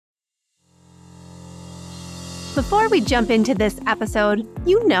Before we jump into this episode,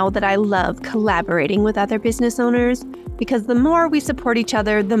 you know that I love collaborating with other business owners because the more we support each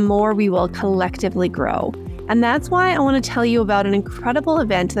other, the more we will collectively grow. And that's why I want to tell you about an incredible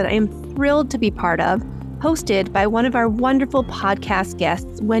event that I am thrilled to be part of, hosted by one of our wonderful podcast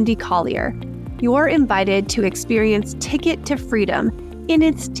guests, Wendy Collier. You're invited to experience Ticket to Freedom in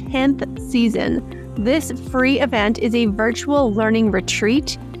its 10th season. This free event is a virtual learning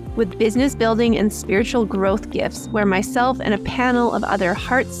retreat with business building and spiritual growth gifts where myself and a panel of other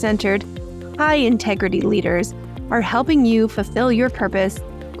heart-centered, high-integrity leaders are helping you fulfill your purpose,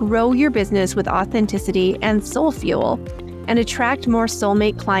 grow your business with authenticity and soul fuel, and attract more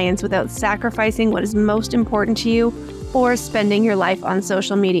soulmate clients without sacrificing what is most important to you or spending your life on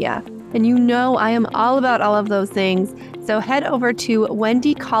social media. And you know I am all about all of those things, so head over to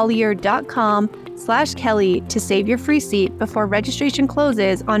wendycollier.com/Kelly to save your free seat before registration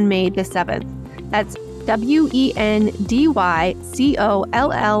closes on May the 7th. That's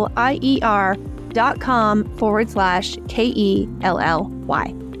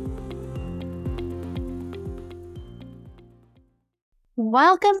wendycollier.com/KELLY.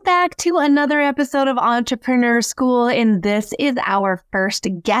 Welcome back to another episode of Entrepreneur School, and this is our first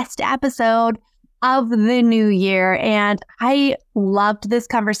guest episode of the new year. And I loved this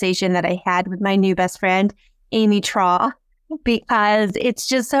conversation that I had with my new best friend, Amy Traugh, because it's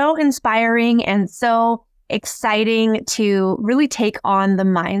just so inspiring and so exciting to really take on the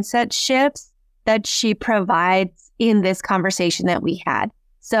mindset shifts that she provides in this conversation that we had.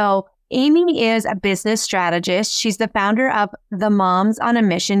 So Amy is a business strategist. She's the founder of the Moms on a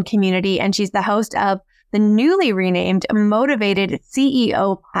Mission community, and she's the host of the newly renamed Motivated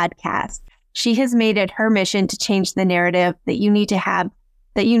CEO podcast. She has made it her mission to change the narrative that you need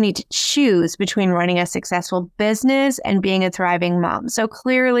to choose between running a successful business and being a thriving mom. So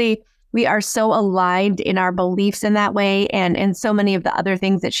clearly, we are so aligned in our beliefs in that way. And so many of the other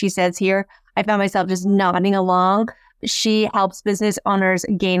things that she says here, I found myself just nodding along. She helps business owners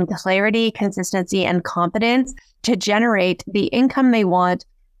gain clarity, consistency, and confidence to generate the income they want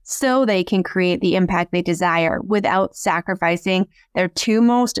so they can create the impact they desire without sacrificing their two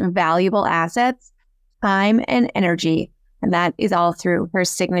most valuable assets, time and energy. And that is all through her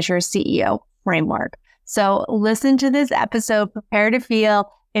signature CEO framework. So listen to this episode, prepare to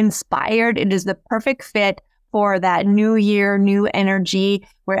feel inspired. It is the perfect fit for that new year, new energy,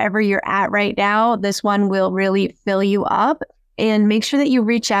 wherever you're at right now. This one will really fill you up. And make sure that you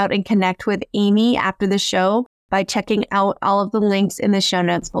reach out and connect with Amy after the show by checking out all of the links in the show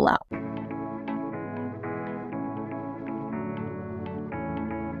notes below.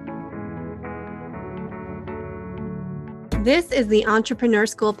 This is the Entrepreneur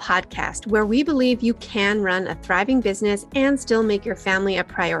School podcast, where we believe you can run a thriving business and still make your family a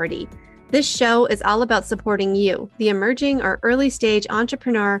priority. This show is all about supporting you, the emerging or early stage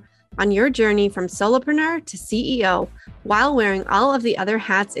entrepreneur, on your journey from solopreneur to CEO while wearing all of the other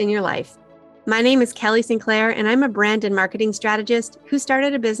hats in your life. My name is Kelly Sinclair, and I'm a brand and marketing strategist who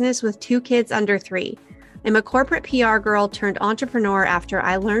started a business with 2 kids under 3. I'm a corporate PR girl turned entrepreneur after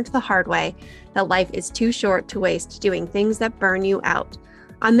I learned the hard way that life is too short to waste doing things that burn you out.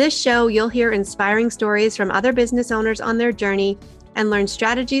 On this show, you'll hear inspiring stories from other business owners on their journey and learn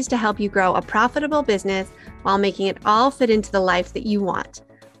strategies to help you grow a profitable business while making it all fit into the life that you want.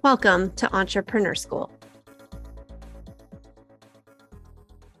 Welcome to Entrepreneur School.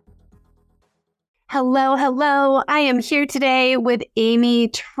 Hello. I am here today with Amy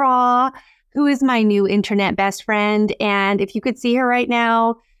Traugh, who is my new internet best friend. And if you could see her right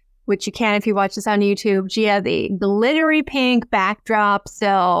now, which you can if you watch this on YouTube, she has a glittery pink backdrop.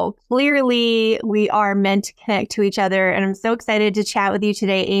 So clearly we are meant to connect to each other. And I'm so excited to chat with you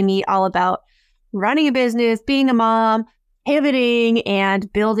today, Amy, all about running a business, being a mom, pivoting,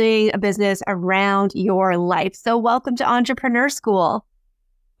 and building a business around your life. So welcome to Entrepreneur School.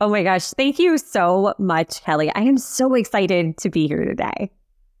 Oh my gosh, thank you so much, Kelly. I am so excited to be here today.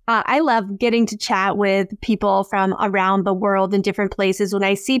 I love getting to chat with people from around the world in different places when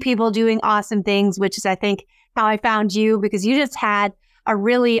I see people doing awesome things, which is, I think, how I found you, because you just had a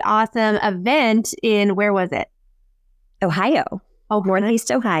really awesome event in, where was it? Ohio. Oh, Northeast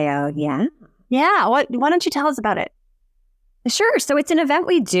Ohio, yeah. Yeah, why don't you tell us about it? Sure. So it's an event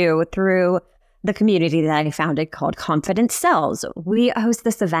we do through the community that I founded called Confident Selves. We host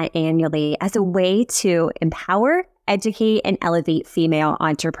this event annually as a way to empower, educate, and elevate female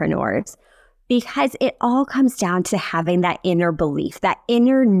entrepreneurs, because it all comes down to having that inner belief, that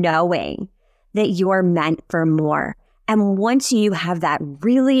inner knowing that you're meant for more. And once you have that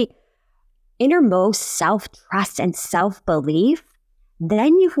really innermost self-trust and self-belief,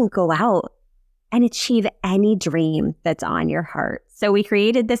 then you can go out and achieve any dream that's on your heart. So we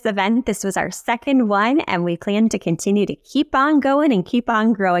created this event. This was our second one, and we plan to continue to keep on going and keep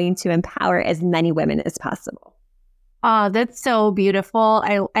on growing to empower as many women as possible. Oh, that's so beautiful.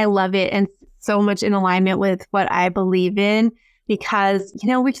 I love it, and so much in alignment with what I believe in, because,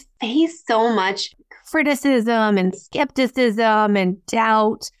 we face so much criticism and skepticism and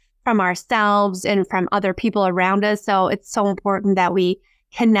doubt from ourselves and from other people around us. So it's so important that we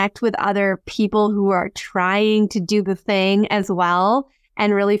connect with other people who are trying to do the thing as well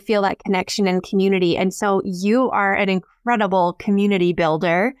and really feel that connection and community. And so you are an incredible community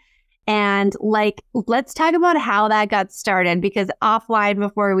builder. And let's talk about how that got started, because offline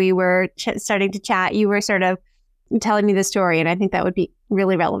before we were starting to chat, you were sort of telling me the story, and I think that would be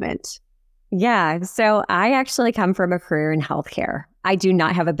really relevant. Yeah. So I actually come from a career in healthcare. I do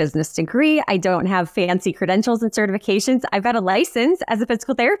not have a business degree. I don't have fancy credentials and certifications. I've got a license as a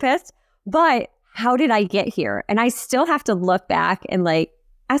physical therapist, but how did I get here? And I still have to look back and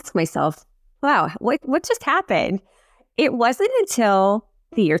ask myself, wow, what just happened? It wasn't until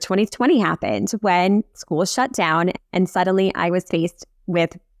the year 2020 happened when school shut down, and suddenly I was faced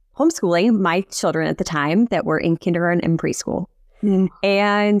with homeschooling my children at the time that were in kindergarten and preschool.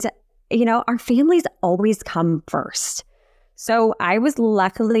 And our families always come first. So I was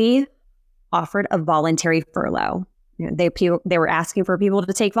luckily offered a voluntary furlough. They were asking for people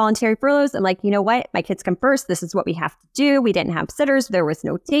to take voluntary furloughs. I'm like, you know what? My kids come first. This is what we have to do. We didn't have sitters. There was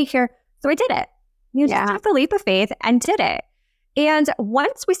no daycare. So I did it. Just took the leap of faith and did it. And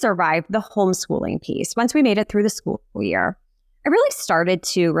once we survived the homeschooling piece, once we made it through the school year, I really started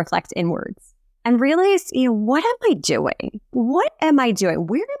to reflect inwards and realize, what am I doing? What am I doing?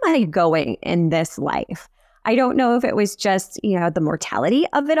 Where am I going in this life? I don't know if it was just, the mortality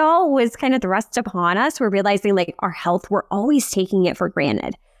of it all was kind of thrust upon us. We're realizing our health, we're always taking it for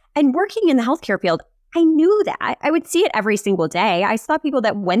granted. And working in the healthcare field, I knew that. I would see it every single day. I saw people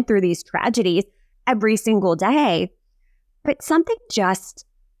that went through these tragedies every single day. But something just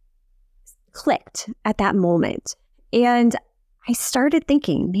clicked at that moment. And I started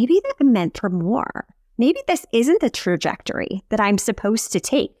thinking, maybe that I'm meant for more. Maybe this isn't the trajectory that I'm supposed to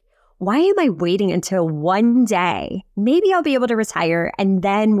take. Why am I waiting until one day? Maybe I'll be able to retire, and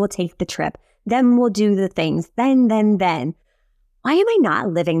then we'll take the trip. Then we'll do the things. Then. Why am I not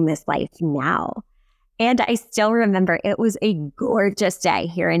living this life now? And I still remember it was a gorgeous day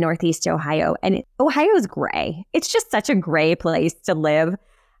here in Northeast Ohio. And Ohio is gray. It's just such a gray place to live.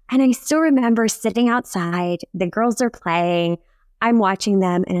 And I still remember sitting outside. The girls are playing. I'm watching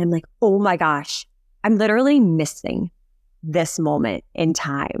them. And I'm like, oh my gosh, I'm literally missing this moment in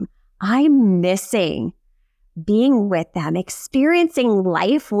time. I'm missing being with them, experiencing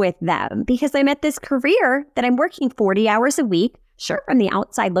life with them, because I'm at this career that I'm working 40 hours a week. Sure, from the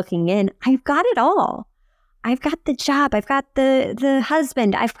outside looking in, I've got it all. I've got the job. I've got the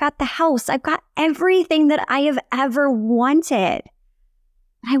husband. I've got the house. I've got everything that I have ever wanted.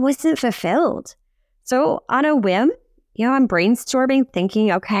 I wasn't fulfilled. So on a whim, I'm brainstorming,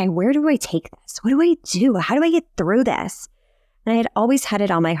 thinking, okay, where do I take this? What do I do? How do I get through this? And I had always had it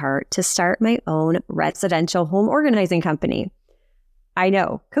on my heart to start my own residential home organizing company. I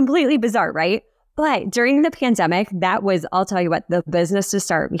know, completely bizarre, right? But during the pandemic, that was, I'll tell you what, the business to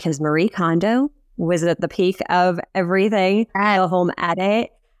start, because Marie Kondo was at the peak of everything, the home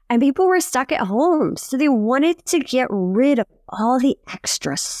edit, and people were stuck at home. So they wanted to get rid of all the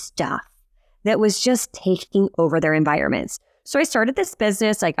extra stuff that was just taking over their environments. So I started this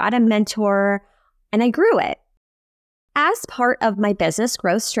business, I got a mentor, and I grew it. As part of my business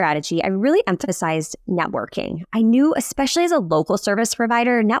growth strategy, I really emphasized networking. I knew, especially as a local service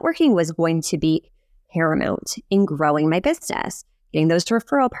provider, networking was going to be paramount in growing my business, getting those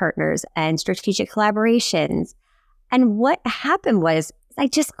referral partners and strategic collaborations. And what happened was I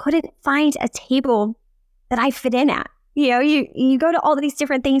just couldn't find a table that I fit in at. You go to all these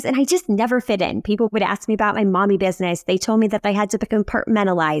different things and I just never fit in. People would ask me about my mommy business. They told me that I had to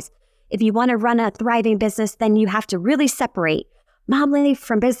compartmentalize. If you want to run a thriving business, then you have to really separate mom life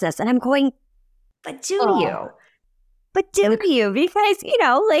from business. And I'm going, but do you? But do you? Because,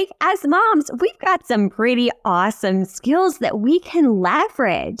 as moms, we've got some pretty awesome skills that we can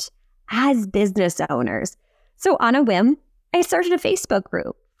leverage as business owners. So on a whim, I started a Facebook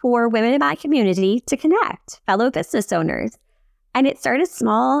group for women in my community to connect, fellow business owners. And it started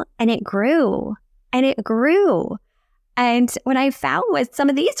small and it grew and it grew. And what I found was some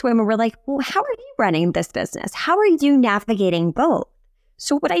of these women were like, well, how are you running this business? How are you navigating both?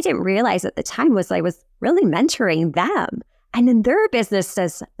 So what I didn't realize at the time was I was really mentoring them. And then their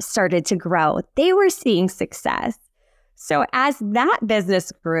businesses started to grow. They were seeing success. So as that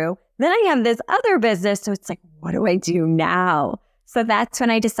business grew, then I have this other business. So it's like, what do I do now? So that's when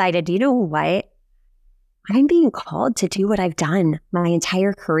I decided, you know what? I'm being called to do what I've done my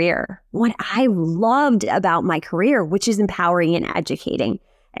entire career. What I loved about my career, which is empowering and educating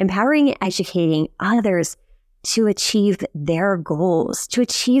others to achieve their goals, to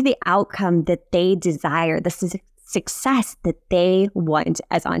achieve the outcome that they desire, the success that they want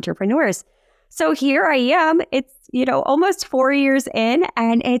as entrepreneurs. So here I am. It's, almost 4 years in,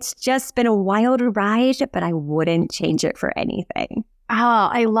 and it's just been a wild ride, but I wouldn't change it for anything. Oh,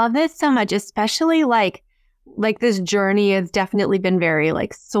 I love this so much, especially like this journey has definitely been very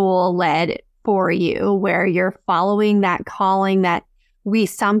like soul led for you, where you're following that calling that we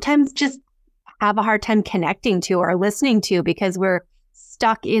sometimes just have a hard time connecting to or listening to because we're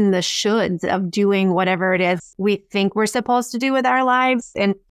stuck in the shoulds of doing whatever it is we think we're supposed to do with our lives.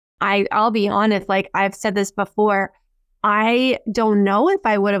 And I'll be honest, like I've said this before, I don't know if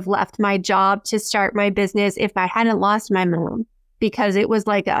I would have left my job to start my business if I hadn't lost my mom, because it was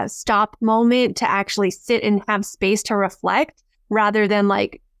like a stop moment to actually sit and have space to reflect rather than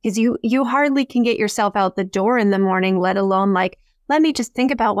like, because you hardly can get yourself out the door in the morning, let alone like, let me just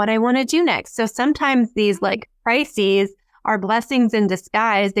think about what I want to do next. So sometimes these like crises are blessings in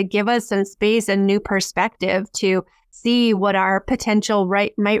disguise that give us some space and new perspective to see what our potential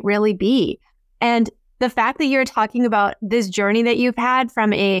might really be. And the fact that you're talking about this journey that you've had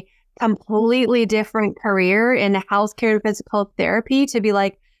from a completely different career in healthcare and physical therapy to be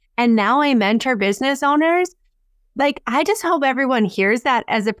like, and now I mentor business owners. Like, I just hope everyone hears that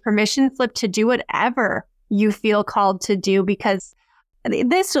as a permission slip to do whatever you feel called to do, because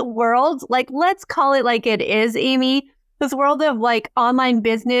this world, like, let's call it like it is, Amy, this world of like online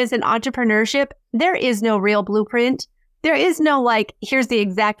business and entrepreneurship, there is no real blueprint. There is no like, here's the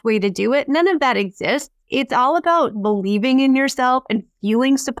exact way to do it. None of that exists. It's all about believing in yourself and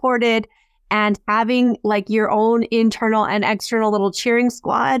feeling supported and having like your own internal and external little cheering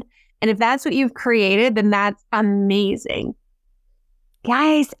squad. And if that's what you've created, then that's amazing.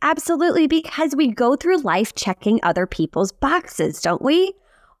 Guys, absolutely. Because we go through life checking other people's boxes, don't we?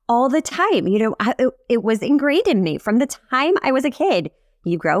 All the time. It was ingrained in me from the time I was a kid.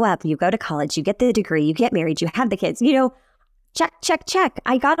 You grow up, you go to college, you get the degree, you get married, you have the kids, check, check, check.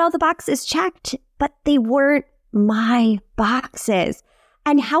 I got all the boxes checked, but they weren't my boxes.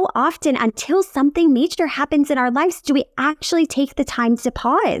 And how often, until something major happens in our lives, do we actually take the time to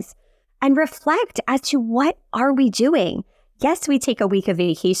pause and reflect as to what are we doing? Yes, we take a week of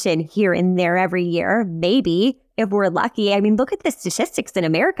vacation here and there every year, maybe, if we're lucky. I mean, look at the statistics in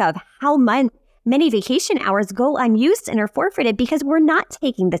America of how many vacation hours go unused and are forfeited because we're not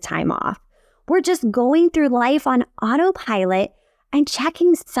taking the time off. We're just going through life on autopilot and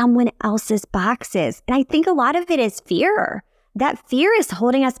checking someone else's boxes. And I think a lot of it is fear. That fear is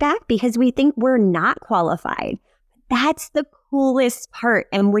holding us back because we think we're not qualified. That's the coolest part.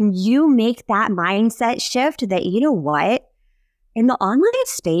 And when you make that mindset shift that, you know what, in the online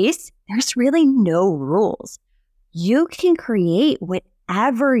space, there's really no rules. You can create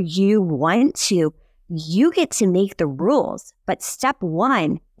whatever you want to. You get to make the rules. But step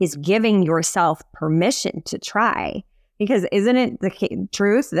one is giving yourself permission to try. Because isn't it the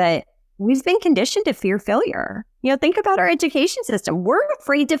truth that we've been conditioned to fear failure? Think about our education system. We're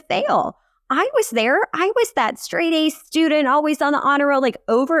afraid to fail. I was there. I was that straight A student, always on the honor roll, like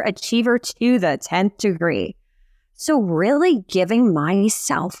overachiever to the 10th degree. So really giving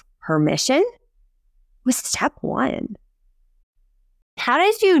myself permission was step one. How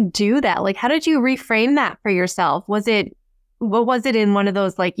did you do that? Like, how did you reframe that for yourself? What was it in one of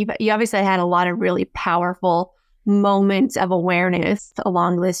those, like, you obviously had a lot of really powerful moments of awareness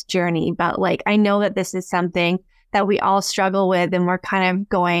along this journey, but like, I know that this is something that we all struggle with, and we're kind of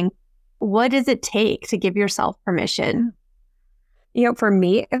going, what does it take to give yourself permission? For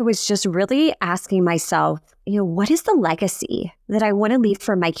me, it was just really asking myself, what is the legacy that I want to leave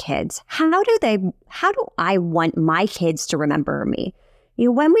for my kids? How do I want my kids to remember me?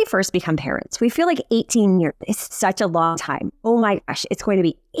 When we first become parents, we feel like 18 years is such a long time. Oh my gosh, it's going to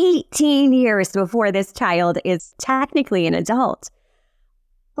be 18 years before this child is technically an adult.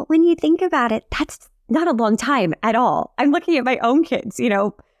 But when you think about it, that's not a long time at all. I'm looking at my own kids,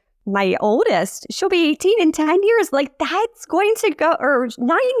 my oldest, she'll be 18 in 10 years. Like, that's going to go, or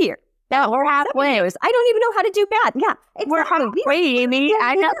 9 years. Yeah, we're halfway. I don't even know how to do math. Yeah, exactly. We're halfway, Amy.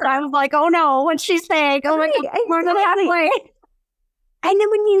 I was like, oh no, what's she saying? Oh my God, we're halfway. And then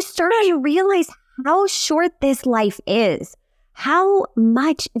when you start to realize how short this life is, how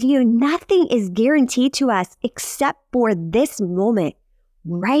much, nothing is guaranteed to us except for this moment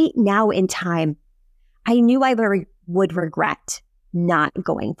right now in time. I knew I would regret not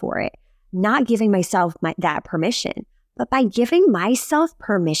going for it, not giving myself that permission. But by giving myself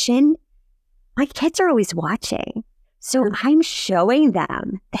permission, my kids are always watching. So I'm showing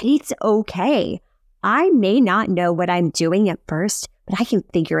them that it's okay. I may not know what I'm doing at first, but I can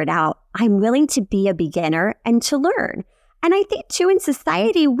figure it out. I'm willing to be a beginner and to learn. And I think too, in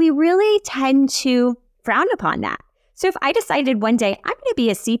society, we really tend to frown upon that. So if I decided one day I'm going to be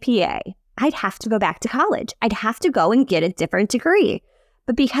a CPA, I'd have to go back to college. I'd have to go and get a different degree.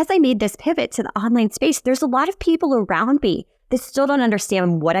 But because I made this pivot to the online space, there's a lot of people around me that still don't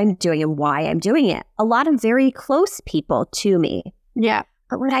understand what I'm doing and why I'm doing it. A lot of very close people to me. Yeah.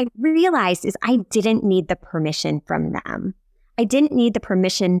 But what I realized is I didn't need the permission from them. I didn't need the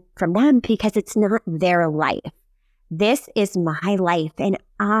permission from them because it's not their life. This is my life and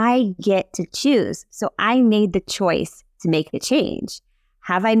I get to choose. So I made the choice to make the change.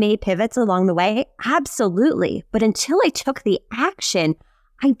 Have I made pivots along the way? Absolutely. But until I took the action,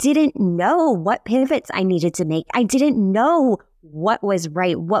 I didn't know what pivots I needed to make. I didn't know what was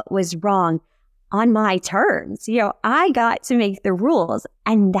right, what was wrong on my terms. I got to make the rules,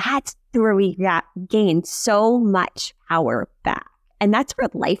 and that's where we gained so much power back. And that's where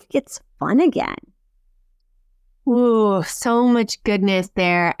life gets fun again. Ooh, so much goodness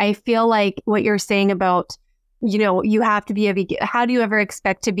there. I feel like what you're saying about, you have to be how do you ever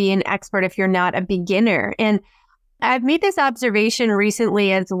expect to be an expert if you're not a beginner? And I've made this observation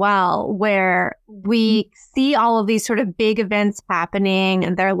recently as well, where we see all of these sort of big events happening,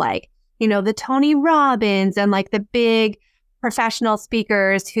 and they're like, the Tony Robbins and like the big professional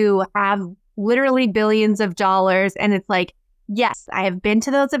speakers who have literally billions of dollars. And it's like, yes, I have been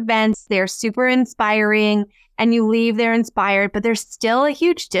to those events. They're super inspiring and you leave there inspired, but there's still a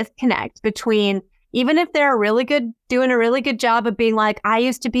huge disconnect between, even if they're doing a really good job of being like, I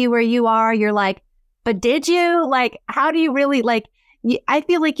used to be where you are. You're like, but did you? Like, how do you really I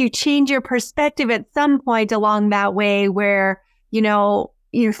feel like you change your perspective at some point along that way where,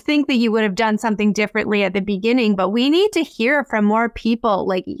 you think that you would have done something differently at the beginning, but we need to hear from more people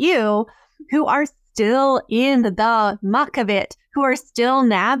like you who are still in the muck of it, who are still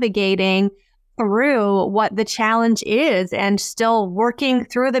navigating through what the challenge is and still working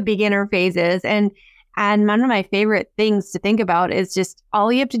through the beginner phases. And one of my favorite things to think about is just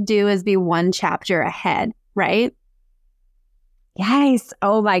all you have to do is be one chapter ahead, right? Yes.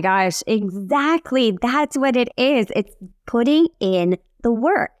 Oh my gosh. Exactly. That's what it is. It's putting in the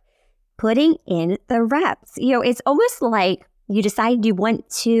work, putting in the reps. It's almost like you decide you want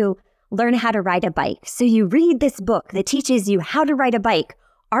to learn how to ride a bike. So you read this book that teaches you how to ride a bike.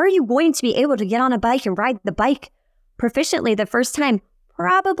 Are you going to be able to get on a bike and ride the bike proficiently the first time?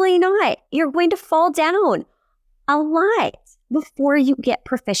 Probably not. You're going to fall down a lot before you get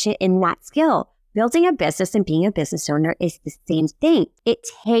proficient in that skill. Building a business and being a business owner is the same thing. It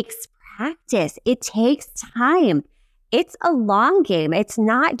takes practice. It takes time. It's a long game. It's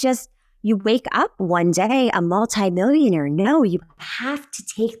not just you wake up one day a multimillionaire. No, you have to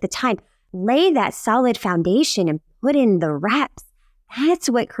take the time, lay that solid foundation and put in the reps. That's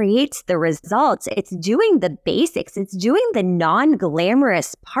what creates the results. It's doing the basics. It's doing the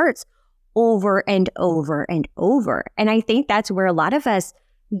non-glamorous parts over and over and over. And I think that's where a lot of us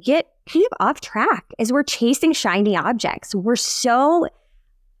get kind of off track as we're chasing shiny objects. We're so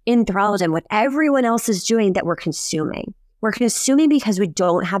enthralled in what everyone else is doing that we're consuming. We're consuming because we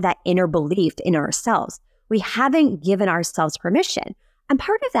don't have that inner belief in ourselves. We haven't given ourselves permission. And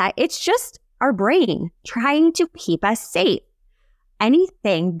part of that, it's just our brain trying to keep us safe.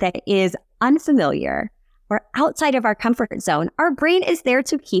 Anything that is unfamiliar or outside of our comfort zone, our brain is there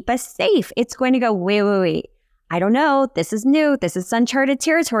to keep us safe. It's going to go, wait. I don't know. This is new. This is uncharted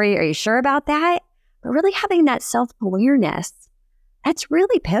territory. Are you sure about that? But really having that self-awareness, that's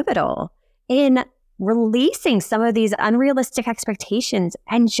really pivotal in releasing some of these unrealistic expectations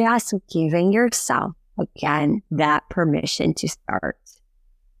and just giving yourself, again, that permission to start.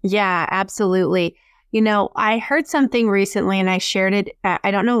 Yeah, absolutely. I heard something recently and I shared it.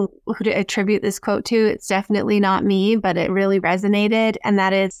 I don't know who to attribute this quote to. It's definitely not me, but it really resonated. And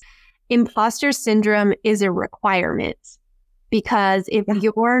that is, imposter syndrome is a requirement. Because if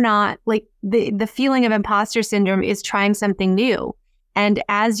you're not, the feeling of imposter syndrome is trying something new. And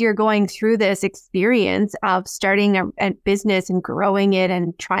as you're going through this experience of starting a business and growing it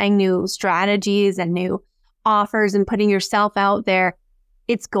and trying new strategies and new offers and putting yourself out there,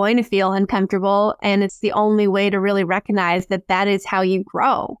 it's going to feel uncomfortable. And it's the only way to really recognize that that is how you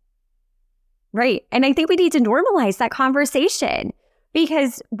grow. Right. And I think we need to normalize that conversation,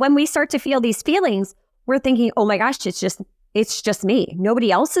 because when we start to feel these feelings, we're thinking, oh my gosh, it's just it's just me.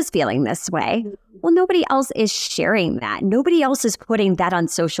 Nobody else is feeling this way. Well, nobody else is sharing that. Nobody else is putting that on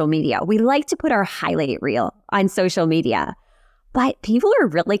social media. We like to put our highlight reel on social media, but people are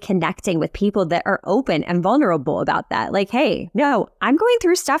really connecting with people that are open and vulnerable about that. Like, hey, no, I'm going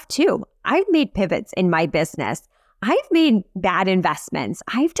through stuff too. I've made pivots in my business. I've made bad investments.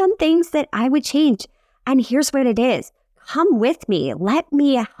 I've done things that I would change. And here's what it is. Come with me. Let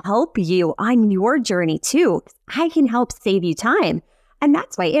me help you on your journey too. I can help save you time. And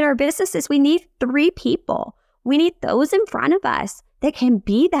that's why in our businesses, we need 3 people. We need those in front of us that can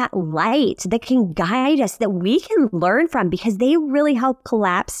be that light, that can guide us, that we can learn from, because they really help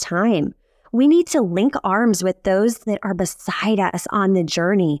collapse time. We need to link arms with those that are beside us on the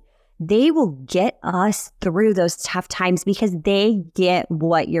journey. They will get us through those tough times because they get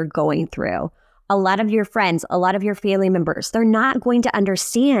what you're going through. A lot of your friends, a lot of your family members, they're not going to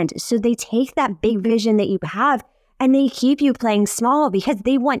understand. So they take that big vision that you have and they keep you playing small because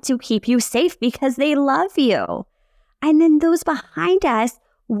they want to keep you safe because they love you. And then those behind us,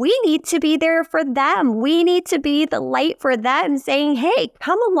 we need to be there for them. We need to be the light for them, saying, hey,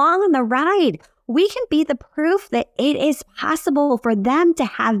 come along on the ride. We can be the proof that it is possible for them to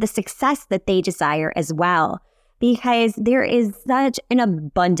have the success that they desire as well. Because there is such an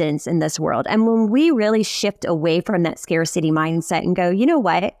abundance in this world. And when we really shift away from that scarcity mindset and go, you know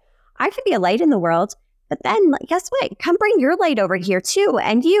what? I can be a light in the world, but then guess what? Come bring your light over here too.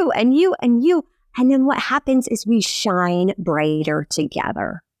 And you, and you, and you. And then what happens is we shine brighter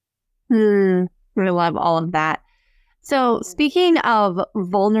together. I love all of that. So speaking of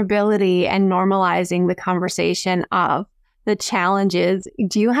vulnerability and normalizing the conversation of the challenges,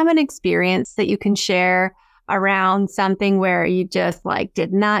 do you have an experience that you can share around something where you just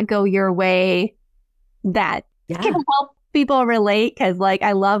did not go your way that can help people relate? Because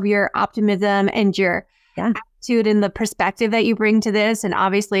I love your optimism and your attitude and the perspective that you bring to this. And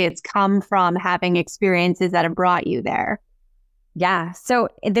obviously it's come from having experiences that have brought you there. Yeah. So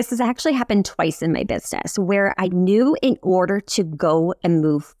this has actually happened twice in my business where I knew in order to go and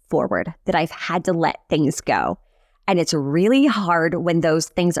move forward that I've had to let things go. And it's really hard when those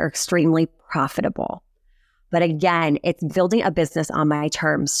things are extremely profitable. But again, it's building a business on my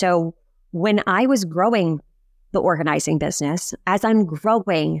terms. So when I was growing the organizing business, as I'm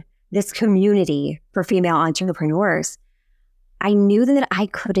growing this community for female entrepreneurs, I knew that I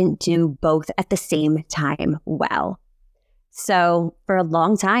couldn't do both at the same time well. So for a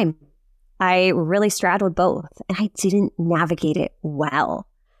long time, I really straddled both and I didn't navigate it well.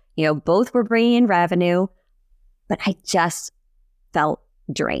 Both were bringing in revenue, but I just felt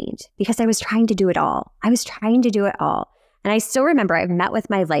drained because I was trying to do it all. And I still remember I met with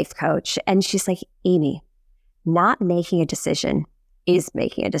my life coach and she's like, Amy, not making a decision is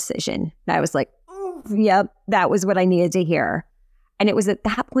making a decision. And I was like, yep, that was what I needed to hear. And it was at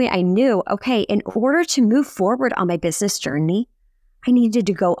that point I knew, okay, in order to move forward on my business journey, I needed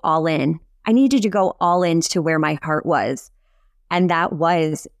to go all in. I needed to go all in to where my heart was. And that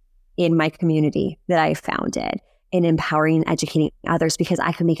was in my community that I founded, in empowering and educating others because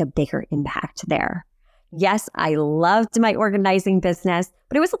I could make a bigger impact there. Yes, I loved my organizing business,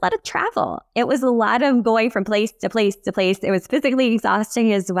 but it was a lot of travel. It was a lot of going from place to place to place. It was physically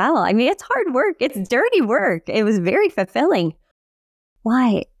exhausting as well. I mean, it's hard work. It's dirty work. It was very fulfilling.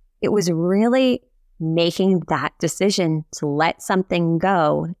 Why? It was really making that decision to let something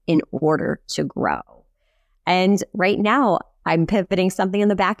go in order to grow. And right now, I'm pivoting something in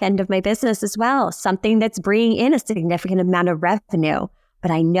the back end of my business as well, something that's bringing in a significant amount of revenue. But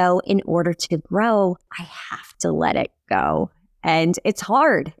I know in order to grow, I have to let it go. And it's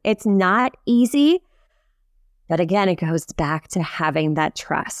hard. It's not easy. But again, it goes back to having that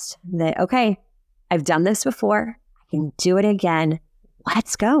trust that, okay, I've done this before. I can do it again.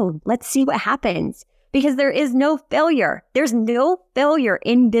 Let's go. Let's see what happens. Because there is no failure. There's no failure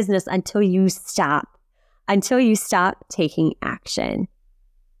in business until you stop taking action.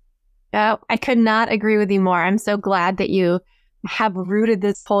 Oh, I could not agree with you more. I'm so glad that you have rooted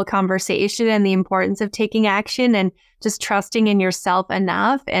this whole conversation and the importance of taking action and just trusting in yourself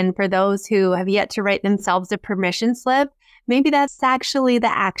enough. And for those who have yet to write themselves a permission slip, maybe that's actually the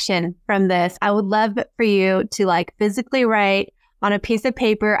action from this. I would love for you to physically write on a piece of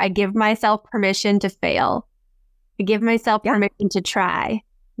paper, I give myself permission to fail. I give myself permission to try.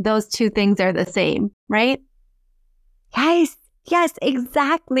 Those two things are the same, right? Yes,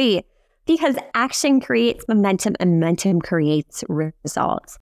 exactly. Because action creates momentum and momentum creates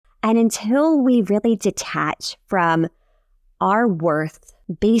results. And until we really detach from our worth,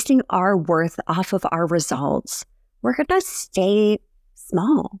 basing our worth off of our results, we're going to stay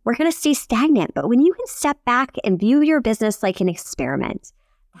small. We're going to stay stagnant. But when you can step back and view your business like an experiment,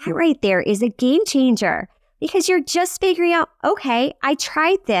 that right there is a game changer because you're just figuring out, okay, I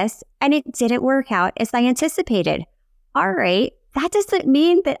tried this and it didn't work out as I anticipated. All right, that doesn't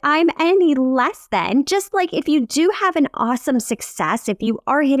mean that I'm any less than. Just like if you do have an awesome success, if you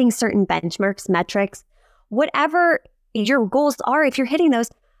are hitting certain benchmarks, metrics, whatever your goals are, if you're hitting those,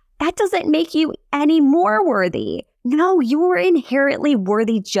 that doesn't make you any more worthy. No, you are inherently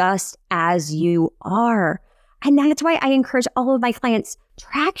worthy just as you are. And that's why I encourage all of my clients,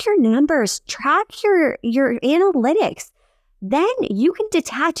 track your numbers, track your analytics. Then you can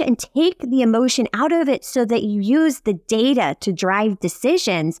detach and take the emotion out of it so that you use the data to drive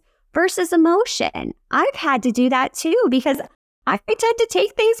decisions versus emotion. I've had to do that too because I tend to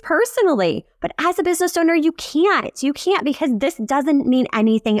take things personally. But as a business owner, you can't. You can't because this doesn't mean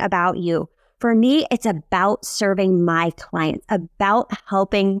anything about you. For me, it's about serving my clients, about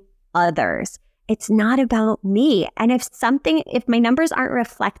helping others. It's not about me. And if my numbers aren't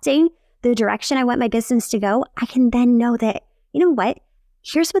reflecting the direction I want my business to go, I can then know that, you know what?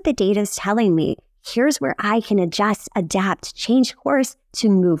 Here's what the data is telling me. Here's where I can adjust, adapt, change course to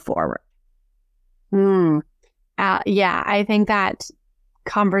move forward. Yeah, I think that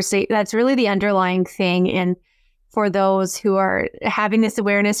that's really the underlying thing. And for those who are having this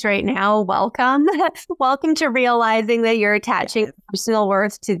awareness right now, welcome. Welcome to realizing that you're attaching personal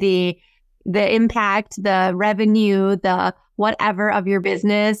worth to the impact, the revenue, the whatever of your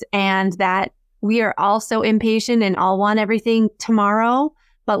business, and that we are all so impatient and all want everything tomorrow.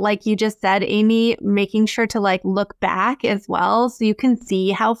 But like you just said, Amy, making sure to look back as well so you can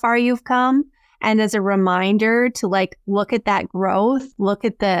see how far you've come. And as a reminder to look at that growth, look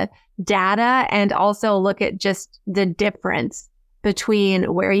at the data, and also look at just the difference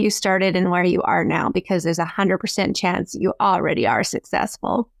between where you started and where you are now, because there's 100% chance you already are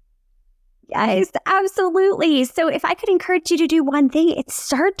successful. Yes, absolutely. So if I could encourage you to do one thing, it's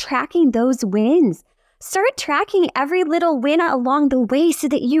start tracking those wins. Start tracking every little win along the way so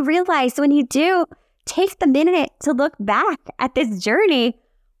that you realize when you do take the minute to look back at this journey,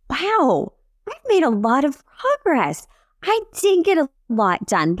 wow, I've made a lot of progress. I did get a lot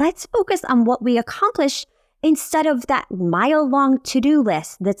done. Let's focus on what we accomplished instead of that mile-long to-do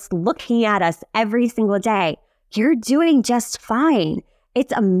list that's looking at us every single day. You're doing just fine.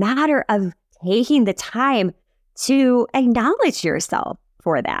 It's a matter of taking the time to acknowledge yourself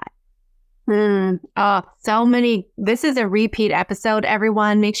for that. This is a repeat episode,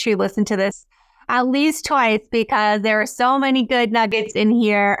 everyone. Make sure you listen to this at least twice because there are so many good nuggets in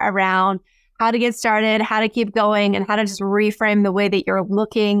here around how to get started, how to keep going, and how to just reframe the way that you're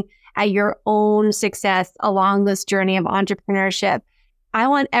looking at your own success along this journey of entrepreneurship. I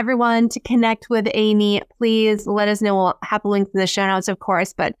want everyone to connect with Amy. Please let us know. We'll have a link in the show notes, of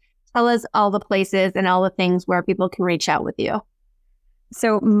course, but tell us all the places and all the things where people can reach out with you.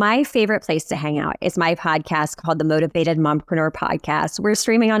 So my favorite place to hang out is my podcast called the Motivated Mompreneur Podcast. We're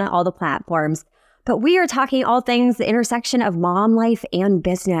streaming on all the platforms, but we are talking all things the intersection of mom life and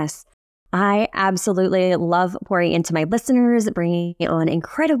business. I absolutely love pouring into my listeners, bringing on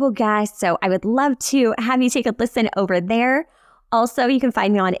incredible guests. So I would love to have you take a listen over there. Also, you can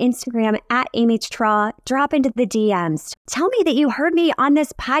find me on Instagram at Amy Traugh. Drop into the DMs. Tell me that you heard me on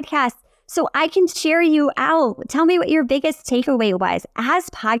this podcast so I can share you out. Tell me what your biggest takeaway was. As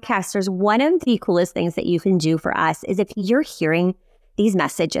podcasters, one of the coolest things that you can do for us is if you're hearing these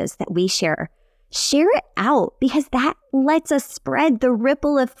messages that we share it out because that lets us spread the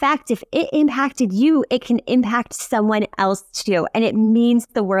ripple effect. If it impacted you, it can impact someone else too. And it means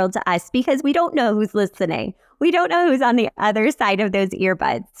the world to us because we don't know who's listening. We don't know who's on the other side of those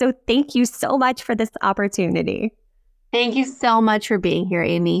earbuds. So thank you so much for this opportunity. Thank you so much for being here,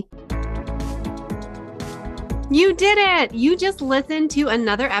 Amy. You did it! You just listened to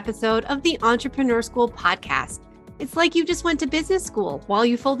another episode of the Entrepreneur School podcast. It's like you just went to business school while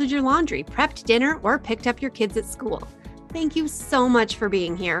you folded your laundry, prepped dinner, or picked up your kids at school. Thank you so much for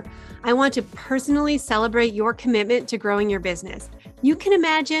being here. I want to personally celebrate your commitment to growing your business. You can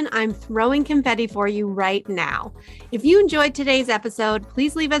imagine I'm throwing confetti for you right now. If you enjoyed today's episode,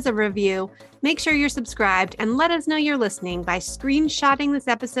 please leave us a review. Make sure you're subscribed and let us know you're listening by screenshotting this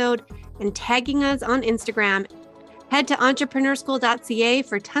episode and tagging us on Instagram. Head to entrepreneurschool.ca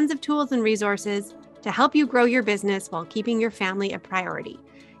for tons of tools and resources to help you grow your business while keeping your family a priority.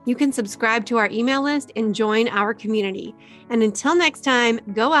 You can subscribe to our email list and join our community. And until next time,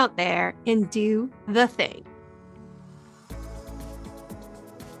 go out there and do the thing.